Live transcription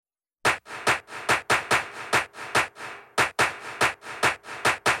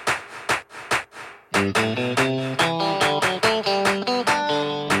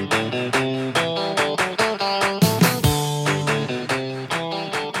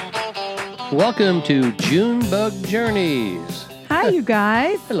Welcome to Junebug Journeys. Hi, you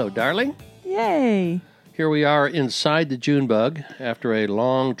guys. Hello, darling. Yay. Here we are inside the Junebug after a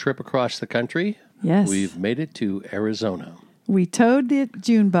long trip across the country. Yes. We've made it to Arizona. We towed the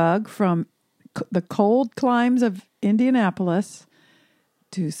Junebug from the cold climes of Indianapolis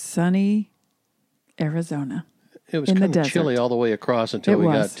to sunny Arizona. It was in kind the of chilly desert. all the way across until It we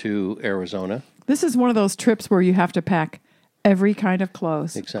was. got to Arizona. This is one of those trips where you have to pack every kind of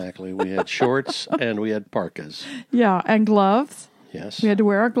clothes. Exactly. We had shorts and we had parkas. Yeah, and gloves. Yes. We had to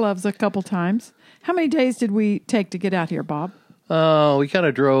wear our gloves a couple times. How many days did we take to get out here, Bob? We kind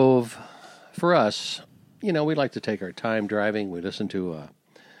of drove, for us, we like to take our time driving. We listen to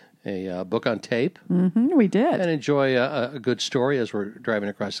a book on tape We did. and enjoy a good story as we're driving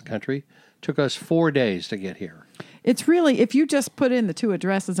across the country. Took us 4 days to get here. It's really, if you just put in the two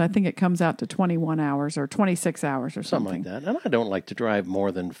addresses, I think it comes out to 21 hours or 26 hours or Something something. like that. And I don't like to drive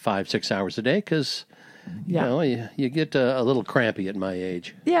more than 5-6 hours a day because, Yeah. you get a little crampy at my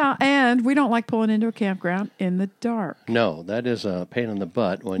age. Yeah, and we don't like pulling into a campground in the dark. No, that is a pain in the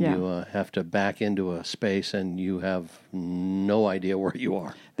butt when Yeah. you have to back into a space and you have no idea where you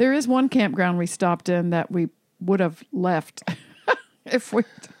are. There is one campground we stopped in that we would have left if we...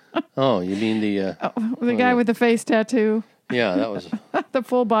 Oh, you mean the guy with the face tattoo, yeah, that was the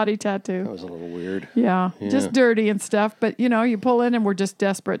full body tattoo. a little weird. Yeah, just dirty and stuff. But, you pull in and we're just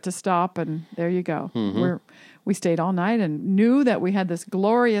desperate to stop, and there you go. We stayed all night and knew that we had this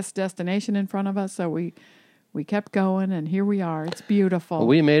glorious destination in front of us, so we kept going, and here we are. It's beautiful.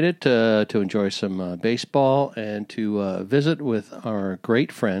 We made it to enjoy some baseball and to visit with our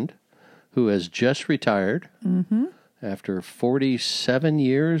great friend who has just retired after 47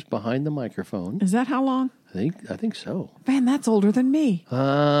 years behind the microphone. Is that how long? I think so. Man, that's older than me.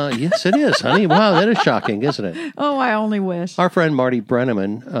 Yes, it is, honey. Wow, that is shocking, isn't it? Oh, I only wish. Our friend Marty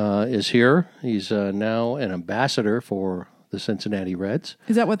Brenneman is here. He's now an ambassador for the Cincinnati Reds.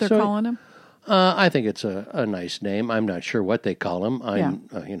 Is that what they're calling him? I think it's a nice name. I'm not sure what they call him. I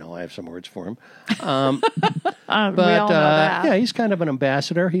have some words for him. We all know But that. yeah, he's kind of an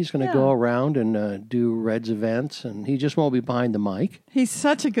ambassador. He's going to go around and do Reds events, and he just won't be behind the mic. He's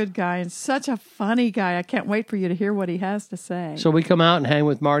such a good guy and such a funny guy. I can't wait for you to hear what he has to say. So we come out and hang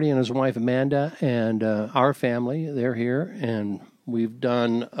with Marty and his wife Amanda and our family. They're here, and we've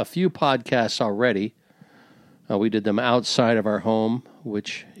done a few podcasts already. We did them outside of our home,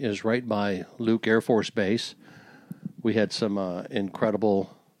 which is right by Luke Air Force Base. We had some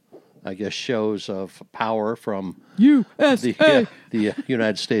incredible, I guess, shows of power from USA. the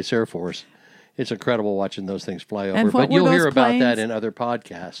United States Air Force. It's incredible watching those things fly over. And what But were you'll those hear about planes? that in other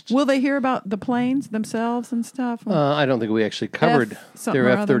podcasts. Will they hear about the planes themselves and stuff? I don't think we actually covered something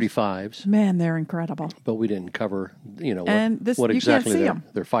their or others. F-35s, Man, they're incredible. but we didn't cover, And what you can't exactly see 'em.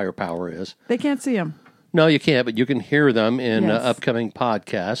 their firepower is. They can't see them No, you can't, but you can hear them in Yes. upcoming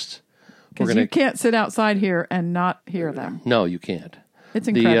podcasts. because you can't sit outside here and not hear them. No, you can't. It's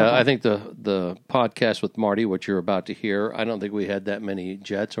incredible. I think the podcast with Marty, what you're about to hear, I don't think we had that many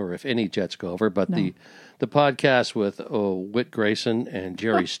jets, or if any jets go over. But the podcast with Whit Grayson and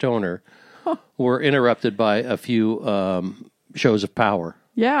Jerry Stoner were interrupted by a few shows of power.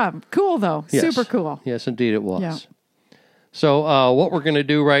 Yeah, cool though. Yes. Super cool. Yes, indeed it was. Yeah. So what we're going to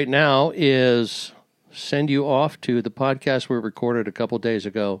do right now is send you off to the podcast we recorded a couple days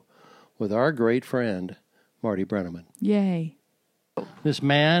ago with our great friend Marty Brenneman. Yay. This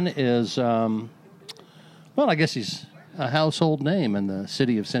man is, I guess he's a household name in the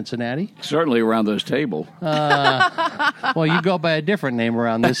city of Cincinnati. Certainly around this table. Well, you go by a different name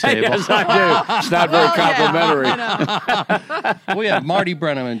around this table. Yes, I do. It's not very complimentary. We have Marty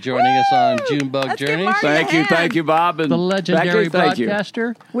Brenneman joining us on Junebug Let's give Journeys. Marty Thank you, Bob. And The legendary Becky, thank you.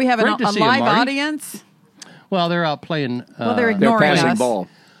 broadcaster. We have Great to a see you, live Marty. audience. Well, they're out playing. Well, they're They're ignoring passing us. ball.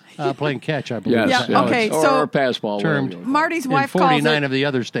 Playing catch, I believe. Yes. Yeah, okay, Or so- pass ball. Termed- whatever. Marty's In wife calls 49 it. of the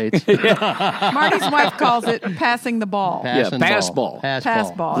other states. Marty's wife calls it passing the ball. Passing pass ball. Pass Pass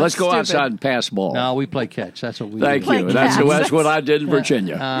ball. ball. Let's go Stupid. outside and pass ball. No, we play catch. That's what we Thank do. Play you. That's catch. what I did in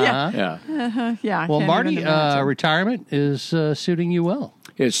Virginia. Yeah. Yeah. Yeah. I Well, can't Marty, even imagine. retirement is suiting you well.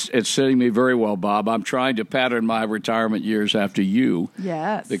 It's sitting me very well, Bob. I'm trying to pattern my retirement years after you.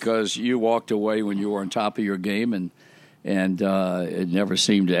 Yes. Because you walked away when you were on top of your game, and it never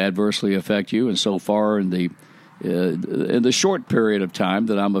seemed to adversely affect you. And so far, in the short period of time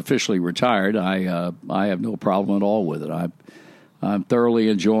that I'm officially retired, I have no problem at all with it. I'm thoroughly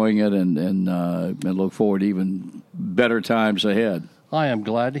enjoying it, and look forward to even better times ahead. I am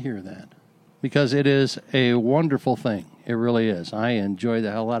glad to hear that. because it is a wonderful thing. It really is. I enjoy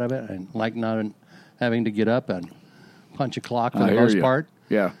the hell out of it. I like not having to get up and punch a clock for the most part.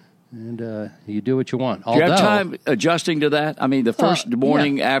 Yeah. And you do what you want. Do you have time adjusting to that? I mean, the first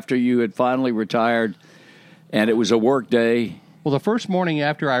morning after you had finally retired and it was a work day. Well, the first morning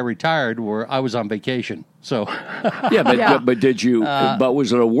after I retired, I was on vacation. So but did you? But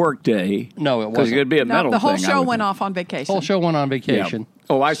was it a work day? No, it wasn't. Because it could be a mental the whole thing. show went off on vacation. The whole show went on vacation. Yeah.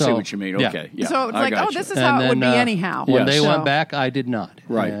 Oh, I see what you mean. Okay. Yeah. So it's like, this is how and it would be then, anyhow. When they went back, I did not.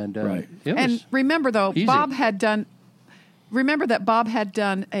 Right. And, right. And remember, though, easy. Bob had done. Remember that Bob had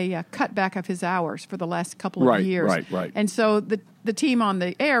done a cutback of his hours for the last couple of years. Right. And so the team on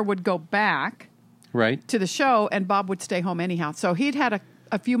the air would go back to the show, and Bob would stay home anyhow. So he'd had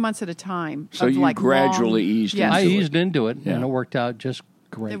a few months at a time. So you gradually eased into it. I eased into it, and it worked out just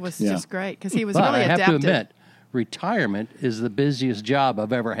great. It was just great because he was but really I have adaptive. to admit, retirement is the busiest job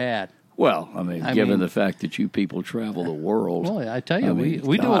I've ever had. Well, I mean, given the fact that you people travel the world. Well, I tell you,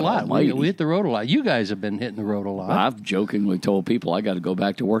 we do a lot. We hit the road a lot. You guys have been hitting the road a lot. I've jokingly told people I got to go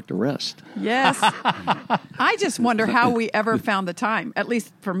back to work to rest. Yes. I just wonder how we ever found the time, at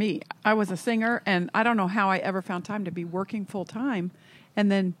least for me. I was a singer, and I don't know how I ever found time to be working full time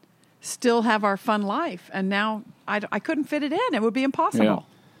and then still have our fun life. And now I couldn't fit it in. It would be impossible. Yeah.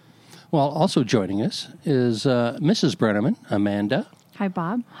 Well, also joining us is Mrs. Brenneman, Amanda. Hi,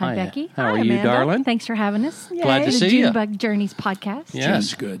 Bob. Hi, Becky. How are you, Amanda. darling? Thanks for having us. Glad to see the you. Junebug Journeys podcast. Yes.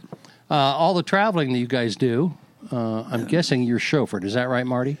 That's good. All the traveling that you guys do, I'm guessing you're chauffeured. Is that right,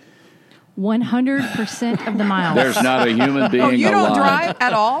 Marty? 100% of the miles. There's not a human being alive. You don't drive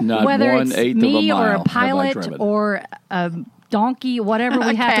at all? Not Whether 1/8 it's of a me mile or a have I pilot driven. or a donkey, whatever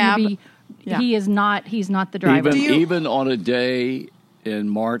we happen cab. to be, Yeah. he's not the driver. Even on a day in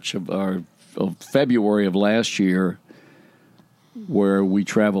March of February of last year, where we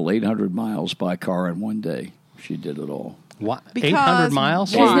traveled 800 miles by car in one day, she did it all. What? Because 800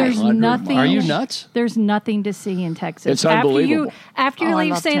 miles? why? There's 800 nothing. Are you nuts? There's nothing to see in Texas. It's unbelievable. After you Oh, I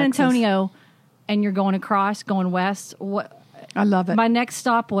leave love San Texas. Antonio and you're going west, I love it. my next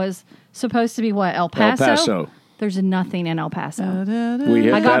stop was supposed to be El Paso. El Paso. There's nothing in El Paso. We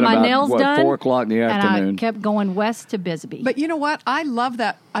hit I got that my about, nails done 4 o'clock in the and afternoon. I kept going west to Bisbee. But you know what? I love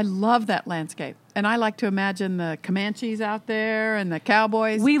that. I love that landscape. And I like to imagine the Comanches out there and the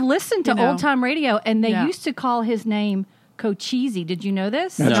cowboys. we listened to you know. old time radio, and they Yeah. used to call his name Cochise. Did you know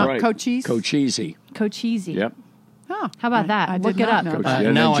this? That's No. right. Cochise? Cochise. Cochise. Yep. Huh. How about that? I Look did it not up. know Cochise. that.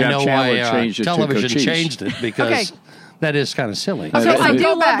 And Now then I Jeff know Chandler why changed it to television Cochise. changed it, because Okay. that is kind of silly. Okay, So I so do go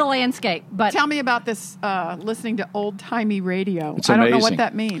love back. the landscape, but Tell me about this listening to old-timey radio. It's I don't know amazing. what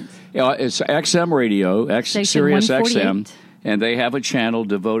that means. Yeah, it's XM radio, Station Sirius XM, 148. and they have a channel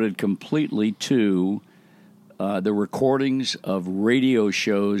devoted completely to the recordings of radio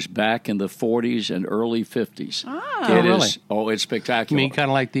shows back in the 40s and early 50s. Ah. It really? is- it's You spectacular. mean kind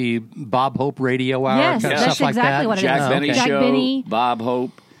of like the Bob Hope radio hour Yes, kind of that's stuff like exactly that? what it Jack is. Benny Jack show, Benny. Bob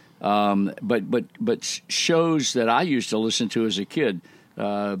Hope, but shows that I used to listen to as a kid.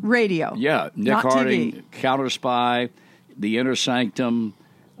 Radio. Yeah, Nick Not Harding, TV. Counter Spy, The Inner Sanctum,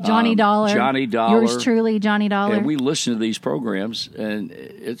 Johnny Dollar. Johnny Dollar. Yours truly, Johnny Dollar. and we listen to these programs, and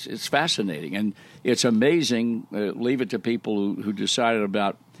it's fascinating, and it's amazing. Leave it to people who decided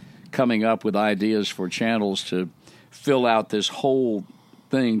about coming up with ideas for channels to fill out this whole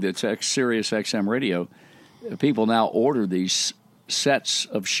thing that's Sirius XM radio. People now order these sets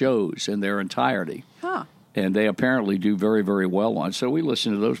of shows in their entirety. Huh. And they apparently do very, very well on. So we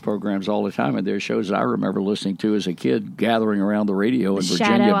listen to those programs all the time, and there's shows that I remember listening to as a kid, gathering around the radio in The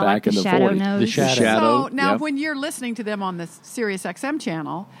Virginia Shadow, I back like in the the Shadow 40s. Knows. The Shadow. So now yeah. when you're listening to them on the Sirius XM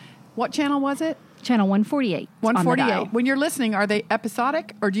channel, what channel was it? Channel 148. on the dial. 148. When you're listening, are they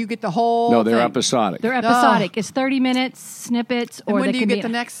episodic or do you get the whole No, they're thing? episodic. They're episodic. It's 30 minutes, snippets, And or when they do you can get be the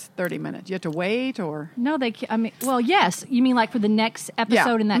next 30 minutes? You have to wait or? No, they. I mean, well, yes. You mean like for the next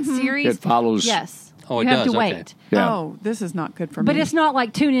episode in that series? It follows- Yes. Oh, it you have does, to okay. wait. Yeah. Oh, this is not good for But me. it's not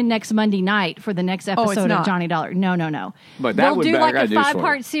like tune in next Monday night for the next it's episode not. of Johnny Dollar. No. But that They'll would do be- like I a do for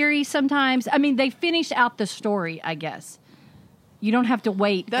 5-part it. series sometimes. I mean, they finish out the story, I guess. You don't have to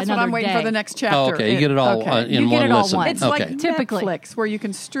wait That's another what I'm waiting day. for the next chapter. Oh, okay. You get it all okay. in You get one it all listen. once. It's okay. like Typically. Netflix where you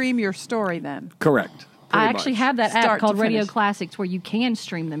can stream your story then. Correct. I Pretty actually much. have that app Start to called Radio finish. Classics where you can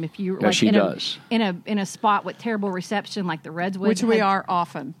stream them if you Yeah, like she does. in a spot with terrible reception like the Redwood. Which we had- are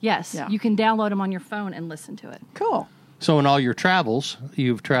often. Yes, Yeah. you can download them on your phone and listen to it. Cool. So in all your travels,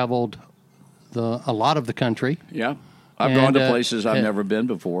 you've traveled a lot of the country. Yeah. I've And, gone to places I've yeah. never been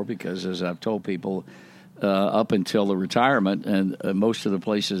before because, as I've told people, up until the retirement, and most of the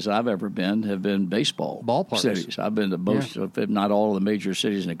places I've ever been have been baseball Ballparks. cities. I've been to most, if not all, of the major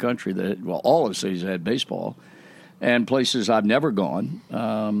cities in the country all of the cities that had baseball, and places I've never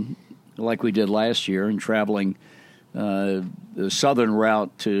gone, like we did last year, and traveling the southern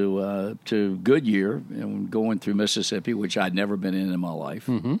route to Goodyear and going through Mississippi, which I'd never been in my life.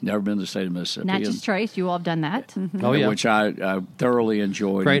 Never been to the state of Mississippi. Natchez Trace, you all have done that. Oh, yeah. Which I thoroughly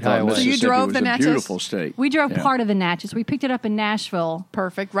enjoyed. Great highway. So you drove the Mississippi was a Natchez? beautiful state. We drove Yeah. part of the Natchez. We picked it up in Nashville.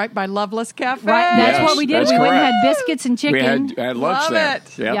 Perfect. Right by Loveless Cafe. Right, that's Yes, what we did. that's We went and correct. had biscuits and chicken. We had lunch Love there.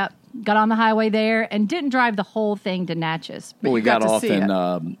 it. Yep. Got on the highway there and didn't drive the whole thing to Natchez. Well, we you got got to off see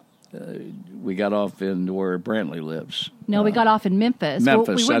in we got off in where Brantley lives. No, we got off in Memphis. Well,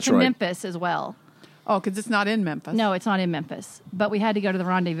 Memphis, we went that's to right. Memphis as well. Oh, because it's not in Memphis. No, it's not in Memphis. But we had to go to the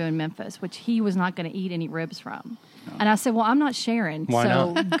rendezvous in Memphis, which he was not going to eat any ribs from. And I said, well, I'm not sharing. Why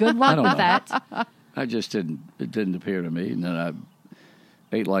so not? good luck don't with know. that. I just didn't. It didn't appear to me, and then I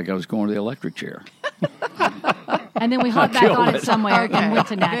ate like I was going to the electric chair. And then we hopped back on it somewhere Okay. and went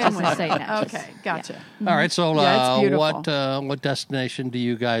to Natchez Then and stayed Natchez. Okay, gotcha. All right, so Yeah, it's beautiful. what destination do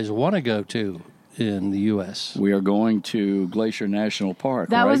you guys want to go to in the U.S.? We are going to Glacier National Park.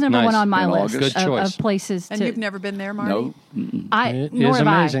 That right? was number Nice. one on my In list August. Good choice. of places And to. you've never been there, Marty? No, It Nor is have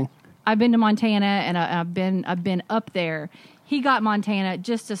amazing. I've been to Montana and I've been up there. He got Montana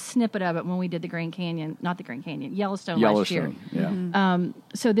just a snippet of it when we did the Grand Canyon, not the Grand Canyon, Yellowstone last year. Yellowstone. Yeah.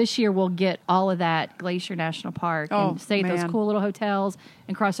 So this year we'll get all of that Glacier National Park Oh, and stay at those man. cool little hotels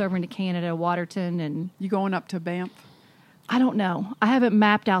and cross over into Canada, Waterton, and You going up to Banff? I don't know. I haven't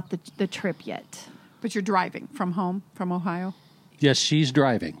mapped out the trip yet. But you're driving from home, from Ohio? Yes, she's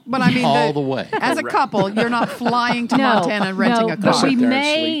driving. But I mean, all the way. As a couple, you're not flying to Montana and renting no, a but car. we Sit there and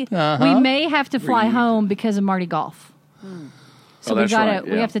may sleep. we may have to fly home because of Marty Golf. So Oh, that's right,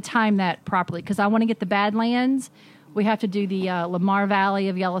 we yeah. have to time that properly because I want to get the Badlands. We have to do the Lamar Valley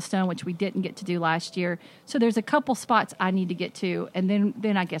of Yellowstone, which we didn't get to do last year. So there's a couple spots I need to get to, and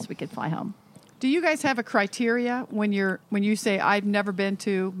then I guess we could fly home. Do you guys have a criteria when you say I've never been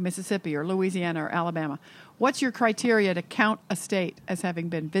to Mississippi or Louisiana or Alabama? What's your criteria to count a state as having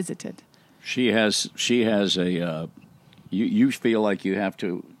been visited? She has a. You feel like you have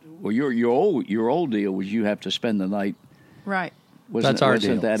to. Well, your old deal was you have to spend the night. Right. That's our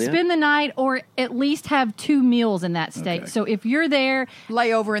wasn't deal. That it? Spend the night or at least have 2 meals in that state. Okay. So if you're there,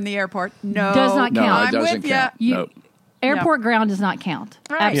 Layover in the airport? No. Does not No, count. it I'm doesn't with ya. count. You- Nope. airport ground does not count.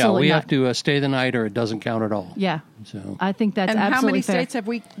 Right. Yeah, Absolutely we not. have to stay the night or it doesn't count at all. Yeah, So I think that's And how absolutely many fair. states have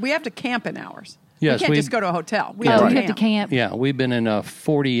we? We have to camp in ours. Yes, we can't we- just go to a hotel. We Yeah, have Oh, to we camp. have to camp. yeah, we've been in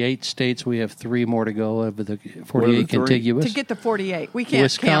 48 states. We have 3 more to go over the What are 48 the three? contiguous. To get to 48. We can't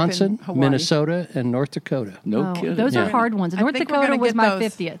Wisconsin, camp in Hawaii. Minnesota, and North Dakota. No Oh, kidding. those are Yeah. hard ones. I North think we're Dakota gonna was get my those.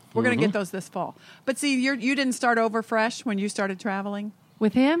 50th. We're going to get those this fall. But see, you didn't start over fresh when you started traveling?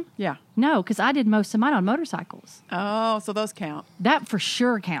 With him? Yeah. No, because I did most of mine on motorcycles. Oh, so those count. That for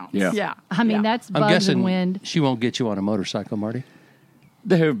sure counts. Yeah. Yeah. I mean, Yeah. that's I'm bugs guessing and wind. she won't get you on a motorcycle, Marty.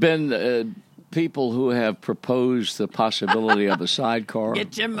 There have been people who have proposed the possibility of a sidecar.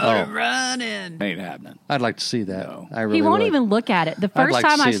 your motor Oh. running. Ain't happening. I'd like to see that. No. I really He won't would. even look at it. The I'd first like to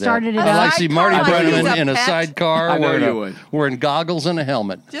time I see that. started it I'd up, like to see Marty Sidecar like he's Brenneman a in a pet. sidecar I know wearing, you would. wearing goggles and a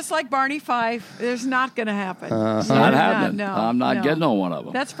helmet. Just like Barney Fife, there's not going to happen. It's not happening. No, I'm not no. getting on one of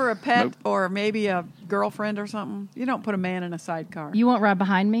them. That's for a pet Nope. or maybe a girlfriend or something. You don't put a man in a sidecar. you won't ride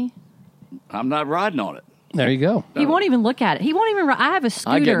behind me. I'm not riding on it. There you go. He won't even look at it. He won't even. I have a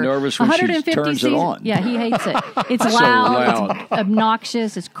scooter. I get nervous when she 150 turns it cc. on. Yeah, he hates it. It's So loud. loud. It's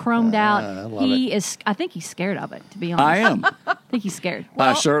obnoxious. It's chromed out. love He is. I think he's scared of it. To be honest, I am. I think he's scared.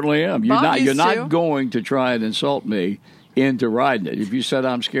 I certainly am. You're Bob not. You're used to. not going to try and insult me into riding it. If you said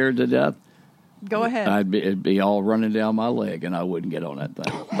I'm scared to death, Go ahead. it'd be all running down my leg, and I wouldn't get on that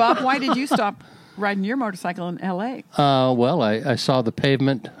thing. Bob, why did you stop riding your motorcycle in L.A.? Well, I saw the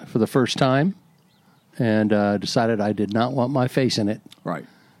pavement for the first time and decided I did not want my face in it. Right.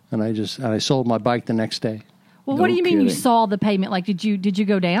 And I sold my bike the next day. Well, No what do you mean you kidding. saw the pavement? Like, did you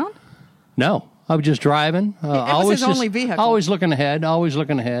go down? No, I was just driving. Always his only vehicle. Always looking ahead,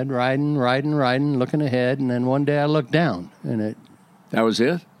 riding, looking ahead. And then one day I looked down and That was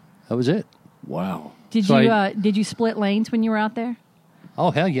it. that was it. Wow. Did So did you split lanes when you were out there? Oh,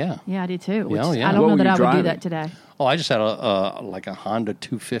 hell yeah. Yeah, I did too. Which Yeah, yeah. I don't What know were that you I would do driving? that today. Oh, I just had a Honda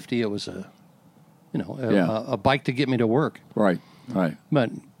 250. It was a bike to get me to work. Right. Right. But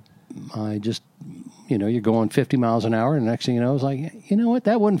I just, you're going 50 miles an hour, and the next thing you know, I was like, you know what?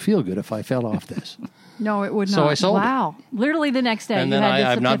 That wouldn't feel good if I fell off this. No, it would So not. I sold it. Wow! Literally the next day, And you then had this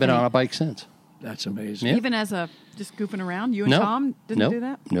I've not been epiphany. on a bike since. That's amazing. Yeah. Even as a just goofing around, you and No. Tom didn't no. do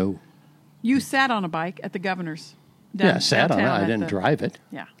that? No. You sat on a bike at the governor's. Yeah, I sat on it. downtown I at didn't the- drive it.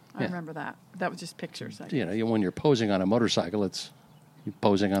 Yeah, I remember that. That was just pictures. When you're posing on a motorcycle, you're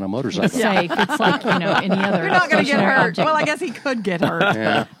posing on a It's motorcycle. safe. It's like, any other. You're not going to get stationary hurt. object. Well, I guess he could get hurt.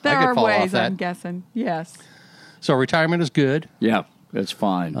 Yeah, There I could are fall off ways, that. I'm guessing. Yes. So retirement is good. Yeah, that's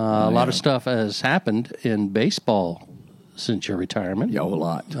fine. A lot of stuff has happened in baseball since your retirement. Yeah, a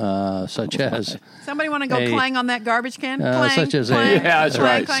lot. Such as Somebody want to go A- clang on that garbage can? Clang, such as clang, Yeah, that's clang,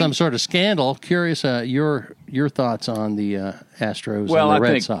 right. clang. some sort of scandal. Curious, your thoughts on the Astros Well, and the I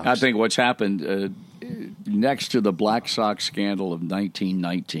Red think Sox. I think what's happened next to the Black Sox scandal of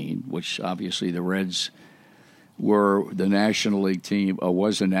 1919, which obviously the Reds were the National League team, or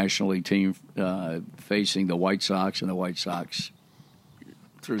was the National League team facing the White Sox, and the White Sox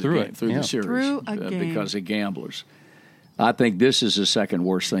through it, the yeah. series Through a game. because of gamblers. I think this is the second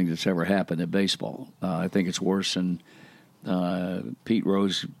worst thing that's ever happened in baseball. I think it's worse than Pete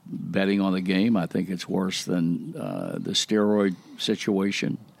Rose betting on the game. I think it's worse than the steroid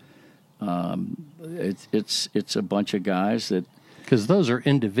situation. It's a bunch of guys that because those are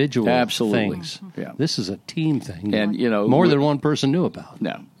individual Absolutely. things. Yeah. This is a team thing, And, more than one person knew about.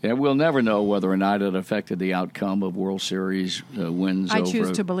 no, and we'll never know whether or not it affected the outcome of World Series wins I over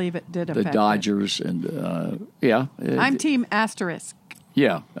choose to believe it did the affect Dodgers, and I'm team asterisk.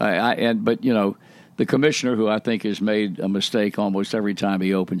 Yeah, but the commissioner, who I think has made a mistake almost every time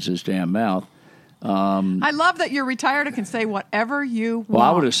he opens his damn mouth. I love that you're retired and can say whatever you want. Well,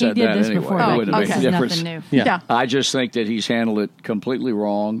 I would have He said did that this anyway. before. It Oh, wouldn't have okay. made a difference. Nothing new. Yeah. I just think that he's handled it completely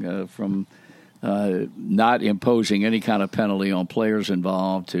wrong, from not imposing any kind of penalty on players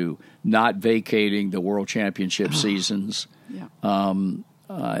involved to not vacating the World Championship seasons. Yeah.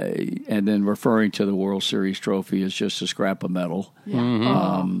 And then referring to the World Series trophy as just a scrap of metal. Yeah.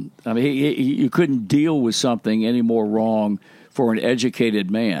 I mean, you couldn't deal with something any more wrong for an educated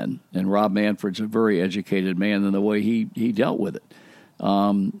man, and Rob Manfred's a very educated man, than the way he dealt with it.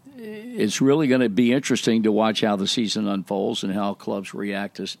 It's really going to be interesting to watch how the season unfolds and how clubs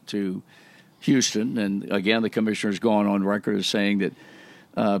react to Houston. And again, the commissioner's gone on record as saying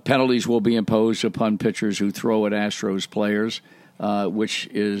that penalties will be imposed upon pitchers who throw at Astros players. Which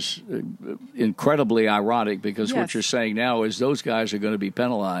is incredibly ironic because what Yes. you're saying now is those guys are going to be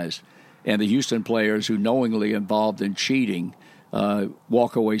penalized, and the Houston players who knowingly involved in cheating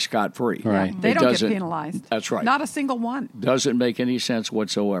walk away scot-free. Right. They It don't get doesn't- penalized. That's right. Not a single one. Doesn't make any sense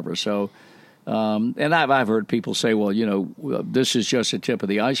whatsoever. So, and I've heard people say, well, this is just a tip of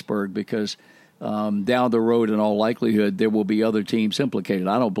the iceberg because down the road, in all likelihood, there will be other teams implicated.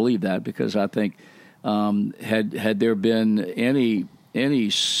 I don't believe that because I think had there been any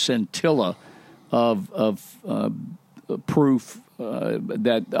scintilla of proof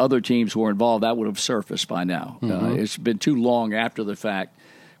that other teams were involved, that would have surfaced by now. It's been too long after the fact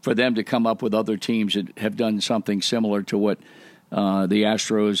for them to come up with other teams that have done something similar to what the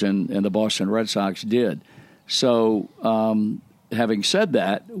Astros and the Boston Red Sox did. So, having said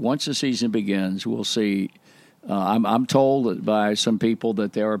that, once the season begins, we'll see. I'm told by some people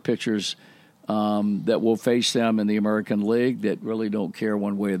that there are pitchers that will face them in the American League that really don't care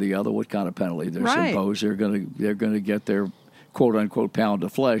one way or the other what kind of penalty they're Right. imposed. They're going to get their quote unquote pound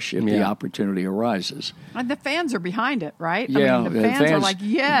of flesh if the Yeah. opportunity arises. And the fans are behind it, right? Yeah, I mean, the fans are like,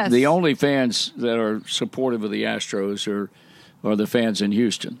 yes. The only fans that are supportive of the Astros are the fans in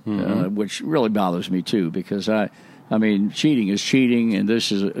Houston, which really bothers me too because I mean, cheating is cheating, and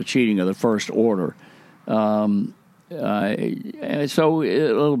this is a cheating of the first order. And so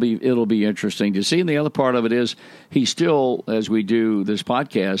it'll be interesting to see. And the other part of it is he still, as we do this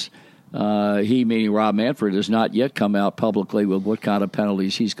podcast, he, meaning Rob Manfred, has not yet come out publicly with what kind of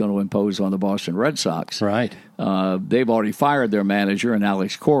penalties he's going to impose on the Boston Red Sox. Right. They've already fired their manager, and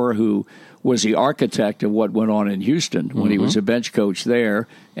Alex Cora, who was the architect of what went on in Houston when he was a bench coach there,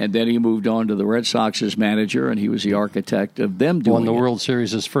 and then he moved on to the Red Sox as manager, and he was the architect of them doing Won the it. World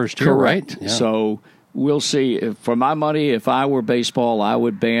Series his first year, Correct. right? Yeah. So we'll see. For my money, if I were baseball, I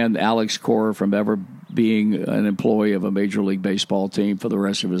would ban Alex Cora from ever being an employee of a Major League Baseball team for the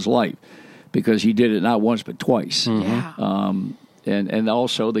rest of his life because he did it not once but twice. Yeah. And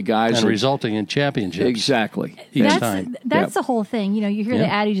also the guys and that- resulting in championships. exactly. Each That's time. that's the whole thing. You hear the Yeah.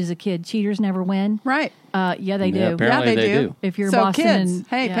 adage as a kid: cheaters never win. Right. Yeah, they do. Yeah, apparently yeah, they do. do. If you're so Boston kids, and-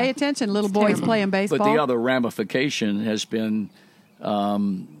 hey, yeah. pay attention, little boys terrible. playing baseball. But the other ramification has been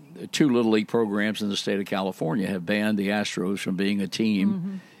two Little League programs in the state of California have banned the Astros from being a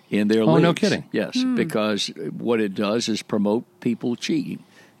team in their leagues. Oh, no kidding. Yes, because what it does is promote people cheating,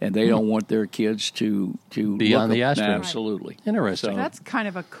 and they don't want their kids to Be look on the up- Astros. Absolutely. Interesting. So, That's kind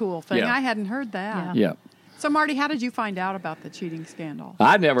of a cool thing. Yeah. I hadn't heard that. yeah. So, Marty, how did you find out about the cheating scandal?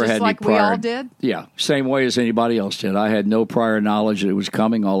 I never Just had like any prior. we all did? Yeah, same way as anybody else did. I had no prior knowledge that it was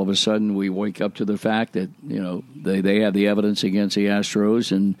coming. All of a sudden, we wake up to the fact that they have the evidence against the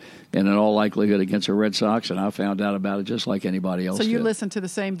Astros and in all likelihood against the Red Sox, and I found out about it just like anybody else. So you did. listened to the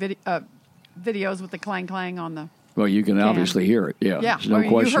same videos with the clang clang on the. Well, you can obviously hear it. Yeah, Yeah, there's no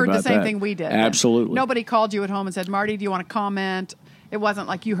question you heard about the same that. thing we did. Absolutely. Nobody called you at home and said, "Marty, do you want to comment?" It wasn't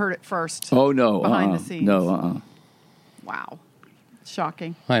like you heard it first. Oh no, behind the scenes. No. Wow,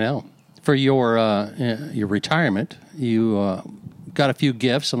 shocking. I know. For your retirement, you got a few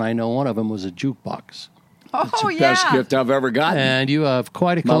gifts, and I know one of them was a jukebox. Oh It's the best gift I've ever gotten. And you have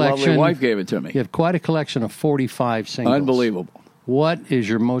quite a My collection. lovely wife gave it to me. You have quite a collection of 45 singles. Unbelievable. What is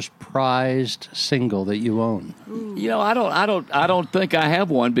your most prized single that you own? I don't think I have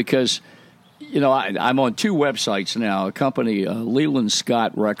one because, I'm on two websites now. A company, Leland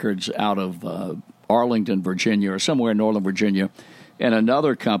Scott Records, out of Arlington, Virginia, or somewhere in Northern Virginia, and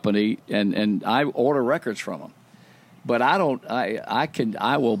another company, and I order records from them. But I don't.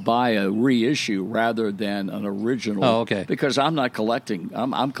 I will buy a reissue rather than an original. Oh, okay. Because I'm not collecting.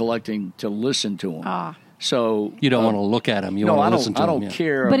 I'm collecting to listen to them. So You don't want to look at them. You want to listen to them. I don't yeah.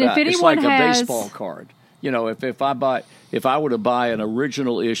 care. But about, if it's anyone like has- a baseball card. If I were to buy an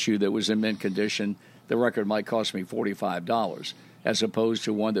original issue that was in mint condition, the record might cost me $45, as opposed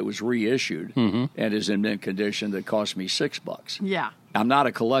to one that was reissued and is in mint condition that cost me $6. Yeah. I'm not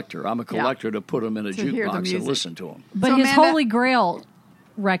a collector. I'm a collector to put them in a To hear the jukebox and music. listen to them. But So, his Amanda- Holy Grail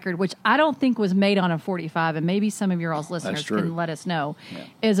record, which I don't think was made on a 45, and maybe some of your all's listeners true. can let us know,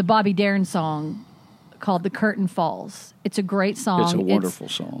 is a Bobby Darin song called "The Curtain Falls." It's a great song. It's a wonderful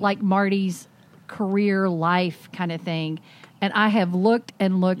song. like Marty's career life kind of thing. And I have looked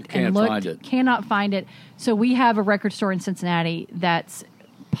and looked can't and looked, find it. cannot find it. So we have a record store in Cincinnati that's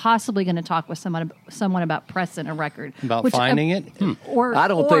possibly going to talk with someone about pressing a record. About which, finding it? Or I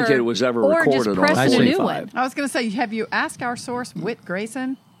don't think it was ever or just recorded on pressing a new 45. one. I was going to say, have you asked our source, Whit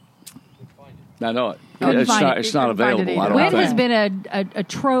Grayson? I know it. Couldn't It's find not. it. It's You not couldn't find it available. I either. don't Whit think. has been a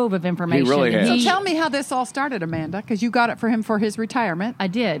trove of information. really and has. So tell me how this all started, Amanda, because you got it for him for his retirement. I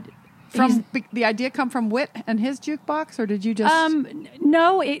did. From the idea come from Whit and his jukebox, or did you just?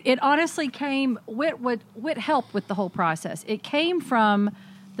 No, it honestly came. Whit helped with the whole process. It came from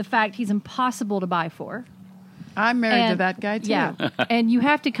the fact he's impossible to buy for. I'm married to And- that guy too. Yeah, and you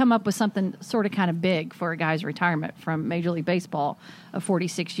have to come up with something sort of kind of big for a guy's retirement from Major League Baseball of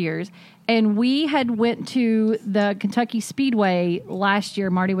 46 years. And we had went to the Kentucky Speedway last year.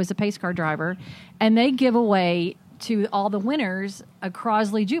 Marty was a pace car driver, and they give away to all the winners a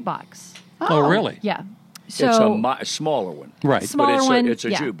Crosley jukebox. Oh, really? Yeah, It's so a smaller one. Right. smaller But one. it's a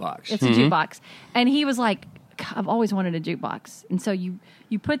yeah. jukebox. It's a jukebox, and he was like, "God, I've always wanted a jukebox." And so you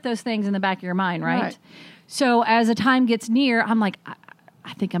put those things in the back of your mind, right? Right. So as the time gets near, I'm like,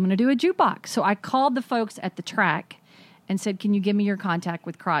 I think I'm going to do a jukebox. So I called the folks at the track and said, "Can you give me your contact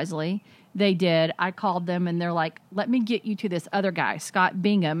with Crosley?" They did. I called them, and they're like, "Let me get you to this other guy, Scott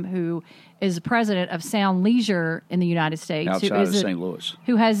Bingham, who is the president of Sound Leisure in the United States, Outside who of is St. Louis.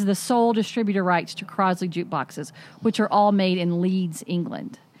 who has the sole distributor rights to Crosley jukeboxes, which are all made in Leeds,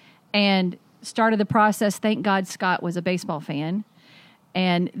 England." And started the process. Thank God Scott was a baseball fan.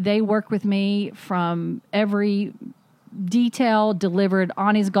 And they worked with me from every detail, delivered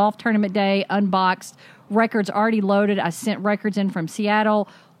on his golf tournament day, unboxed, records already loaded. I sent records in from Seattle.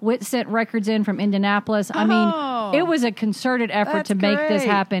 Whit sent records in from Indianapolis. I mean, it was a concerted effort That's to make this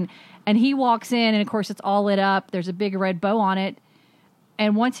great. happen. And he walks in, and of course, it's all lit up. There's a big red bow on it.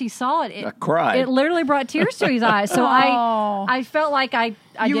 And once he saw it, I cried. it literally brought tears to his eyes. So I felt like I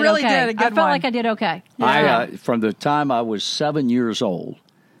You did really okay. did a good I felt one. like I did okay. I from the time I was 7 years old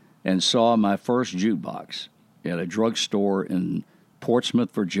and saw my first jukebox at a drugstore in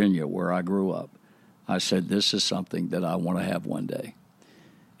Portsmouth, Virginia, where I grew up, I said, "This is something that I want to have one day."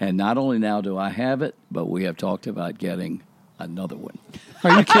 And not only now do I have it, but we have talked about getting another one.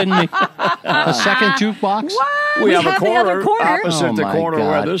 Are you kidding me? A second jukebox? We have have a the other corner corner. opposite Oh, the my corner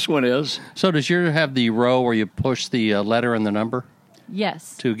where God. this one is. So does yours have the row where you push the letter and the number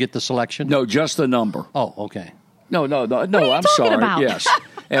Yes. to get the selection? No, just the number. Oh, okay. No, I'm talking sorry. about? Yes.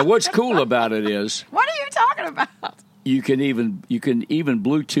 And what's cool about it is What are you talking about? you can even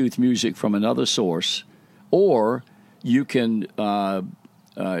Bluetooth music from another source, or you can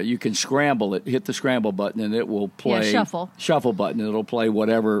scramble it. Hit the scramble button, and it will play shuffle button. And it'll play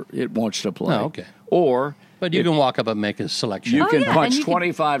whatever it wants to play. Oh, okay. Or But you can walk up and make a selection. you can yeah, punch and you can-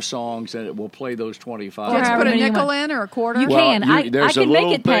 25 songs, and it will play those 25. Let's however put a many you nickel want. in or a quarter. You can. I There's can a make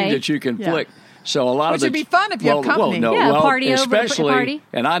little it thing pay. that you can Yeah. flick. So a lot Which of would be fun if you have company. no, Yeah, party over- especially, party.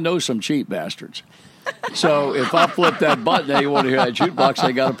 and I know some cheap bastards. So if I flip that button, they want to hear that jukebox,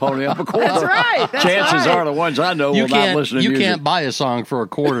 they got to pony up a quarter. That's right. That's Chances right. are the ones I know will not listen to you music. can't buy a song for a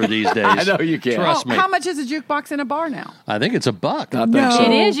quarter these days. I know you can't. Trust me. How much is a jukebox in a bar now? I think it's $1. I think so.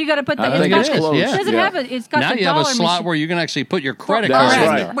 It is. You got to put the. I think it's it's got, close. Yeah. It doesn't Yeah. have a. It's got Now the you have a dollar slot machine. where you can actually put your credit That's card in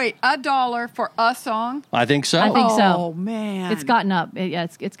right. there. Wait, $1 for a song? I think so. I think so. Oh man, It's gotten up.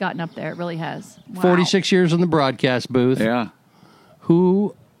 It's gotten up there. It really has. Wow. 46 years in the broadcast booth. Yeah.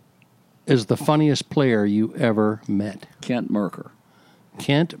 Who is the funniest player you ever met? Kent Merker.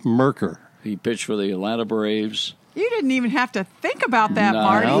 Kent Merker. He pitched for the Atlanta Braves. You didn't even have to think about that, No,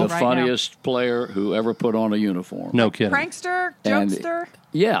 Marty. the right funniest player who ever put on a uniform. No kidding. now. Prankster, And- jokester.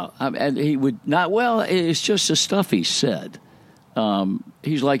 Yeah, and he would not. Well, it's just the stuff he said.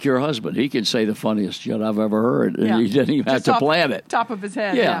 He's like your husband. He can say the funniest shit I've ever heard, and Yeah. he didn't even have Just to plan it. Top of his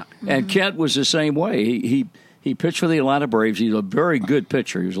head. Yeah, Yeah. and Kent was the same way. He pitched for the Atlanta Braves. He's a very good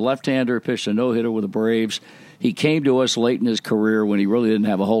pitcher. He was a left-hander, pitched a no-hitter with the Braves. He came to us late in his career when he really didn't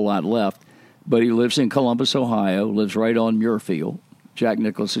have a whole lot left, but he lives in Columbus, Ohio, lives right on Muirfield, Jack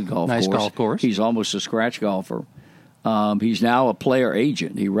Nicholson golf Nice course. golf course. He's almost a scratch golfer. He's now a player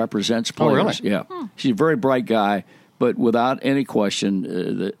agent. He represents players. really? Yeah. He's a very bright guy, but without any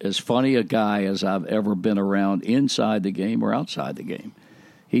question, as funny a guy as I've ever been around inside the game or outside the game.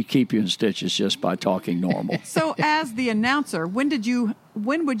 He'd keep you in stitches just by talking normal. So, as the announcer, when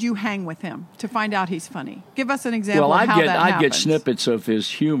would you hang with him to find out he's funny? Give us an example Well, of how that I'd get happens. snippets of his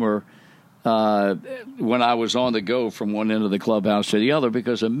humor when I was on the go from one end of the clubhouse to the other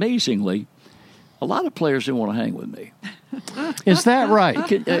because amazingly, a lot of players didn't want to hang with me. Is that right? I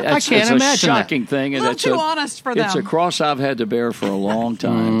can't it's imagine a that. shocking thing, and A little it's too honest for It's a them. cross I've had to bear for a long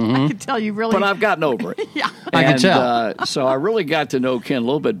time, I could tell you really. but I've gotten over it. yeah. I can And, tell. So I really got to know Ken a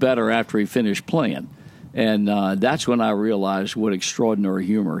little bit better after he finished playing, and that's when I realized what extraordinary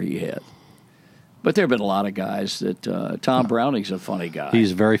humor he had. But there have been a lot of guys that Tom Browning's a funny guy.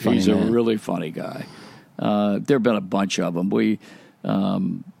 He's a very funny He's a man. really funny guy. There have been a bunch of them.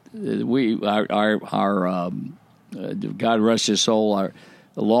 God rest his soul, our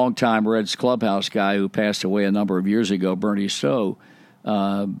longtime Reds clubhouse guy who passed away a number of years ago, Bernie Stowe,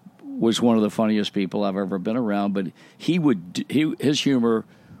 was one of the funniest people I've ever been around. But his humor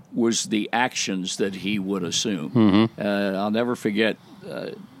was the actions that he would assume. I'll never forget.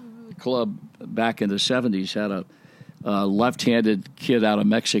 Club back in the 70s had a left-handed kid out of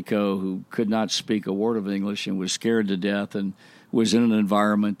Mexico who could not speak a word of English and was scared to death and was in an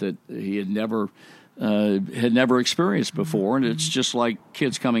environment that he had never experienced before. And it's just like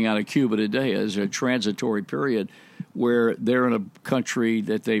kids coming out of Cuba today. There's a transitory period where they're in a country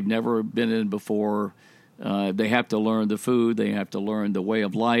that they've never been in before. They have to learn the food. They have to learn the way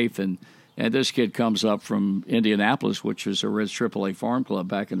of life. And this kid comes up from Indianapolis, which was a Reds AAA farm club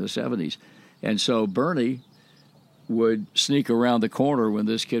back in the 70s. And so Bernie would sneak around the corner when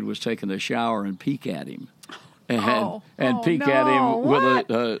this kid was taking a shower and peek at him. And peek at him with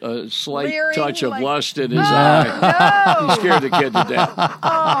a slight Leering, touch of like- lust in his eye. He scared the kid to death.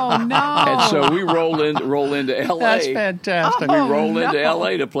 Oh no! And so we roll into L.A. That's fantastic. We Oh, roll no. into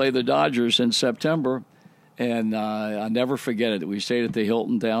L.A. to play the Dodgers in September. And I'll never forget it. We stayed at the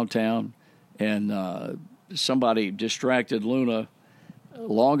Hilton downtown, and somebody distracted Luna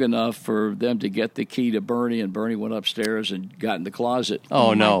long enough for them to get the key to Bernie, and Bernie went upstairs and got in the closet.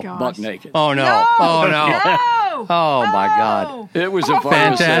 Oh, no. gosh. Buck naked. Oh, no. No! Oh, no. No! Oh, my God. It was a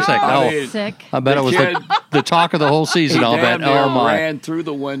Fantastic. I Oh. mean, Sick. I bet The it was kid- the talk of the whole season, he I'll damn bet. near Oh, my. ran through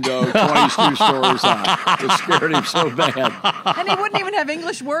the window 22 stories high. It scared him so bad. And he wouldn't even have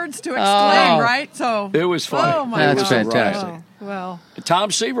English words to explain, Oh. right? So It was funny. Oh my That's gosh. fantastic. Oh, well,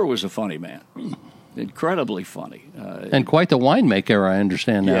 Tom Seaver was a funny man. Incredibly funny. And quite the winemaker, I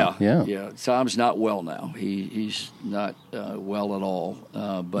understand now. Yeah. Tom's not well now. He's not well at all.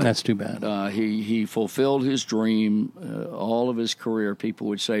 But That's too bad. he fulfilled his dream. All of his career, people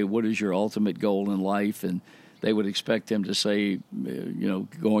would say, "What is your ultimate goal in life?" And they would expect him to say,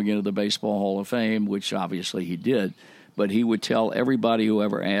 going into the Baseball Hall of Fame, which obviously he did. But he would tell everybody who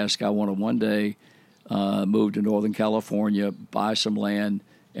ever asked, "I want to one day move to Northern California, buy some land,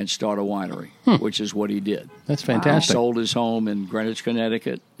 and start a winery," which is what he did. That's He fantastic. sold his home in Greenwich,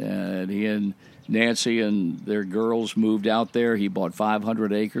 Connecticut, and he and Nancy and their girls moved out there. He bought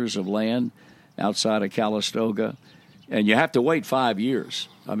 500 acres of land outside of Calistoga, and you have to wait 5 years.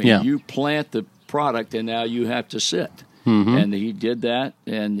 I mean, Yeah. you plant the product, and now you have to sit. And he did that,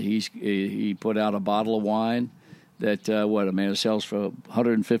 and he put out a bottle of wine that it sells for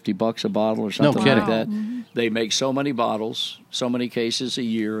 $150 a bottle or something kidding. like that. They make so many bottles, so many cases a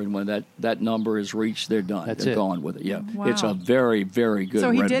year, and when that number is reached, they're done. They're gone with it. Yeah, Wow. It's a very, very good red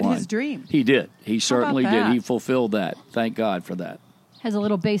wine. So he did his dream. He did. He certainly did. that? He fulfilled that. Thank God for that. Has a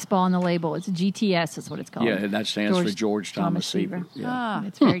little baseball on the label. It's GTS is what it's called. Yeah, and that stands for George Thomas Seaver. Yeah. Ah.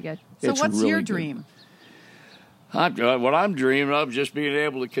 It's very good. So It's what's really your good. dream? What I'm dreaming of just being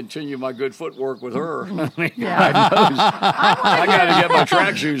able to continue my good footwork with her. I mean, Yeah. God knows. I got to get my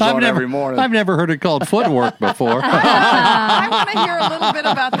track shoes on every morning. I've never heard it called footwork before. I want to hear a little bit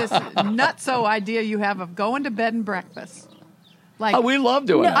about this nutso idea you have of going to bed and breakfast. Like, We love